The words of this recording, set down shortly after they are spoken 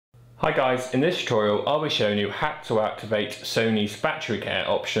Hi guys, in this tutorial I'll be showing you how to activate Sony's battery care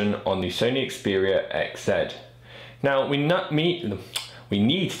option on the Sony Xperia XZ. Now we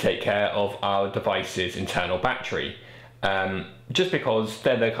need to take care of our device's internal battery, just because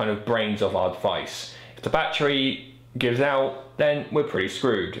they're the kind of brains of our device. If the battery gives out, then we're pretty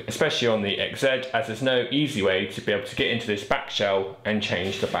screwed, especially on the XZ, as there's no easy way to be able to get into this back shell and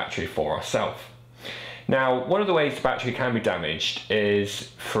change the battery for ourselves. Now, one of the ways the battery can be damaged is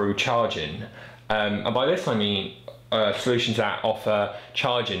through charging. And by this I mean solutions that offer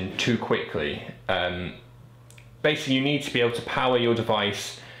charging too quickly. Basically, you need to be able to power your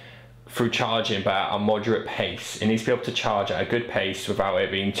device through charging but at a moderate pace. It needs to be able to charge at a good pace without it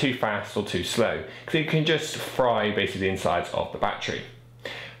being too fast or too slow, because it can just fry basically the insides of the battery.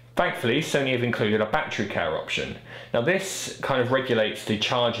 Thankfully, Sony have included a battery care option. Now this kind of regulates the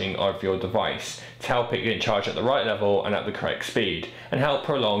charging of your device to help it get charged at the right level and at the correct speed, and help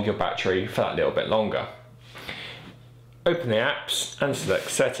prolong your battery for that little bit longer. Open the apps and select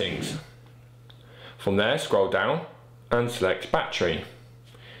settings. From there, scroll down and select battery.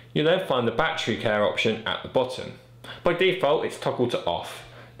 You'll then find the battery care option at the bottom. By default, it's toggled to off.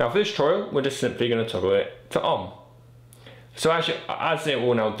 Now for this tutorial, we're just simply going to toggle it to on. So as it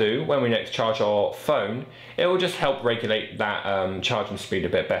will now do, when we next charge our phone, it will just help regulate that charging speed a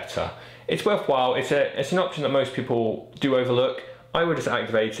bit better. It's worthwhile. It's an option that most people do overlook. I would just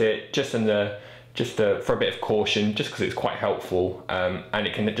activate it just for a bit of caution, just because it's quite helpful, and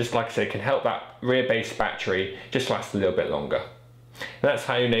it can, just like I said, can help that rear base battery just last a little bit longer. And that's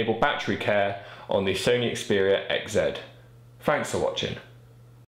how you enable battery care on the Sony Xperia XZ. Thanks for watching.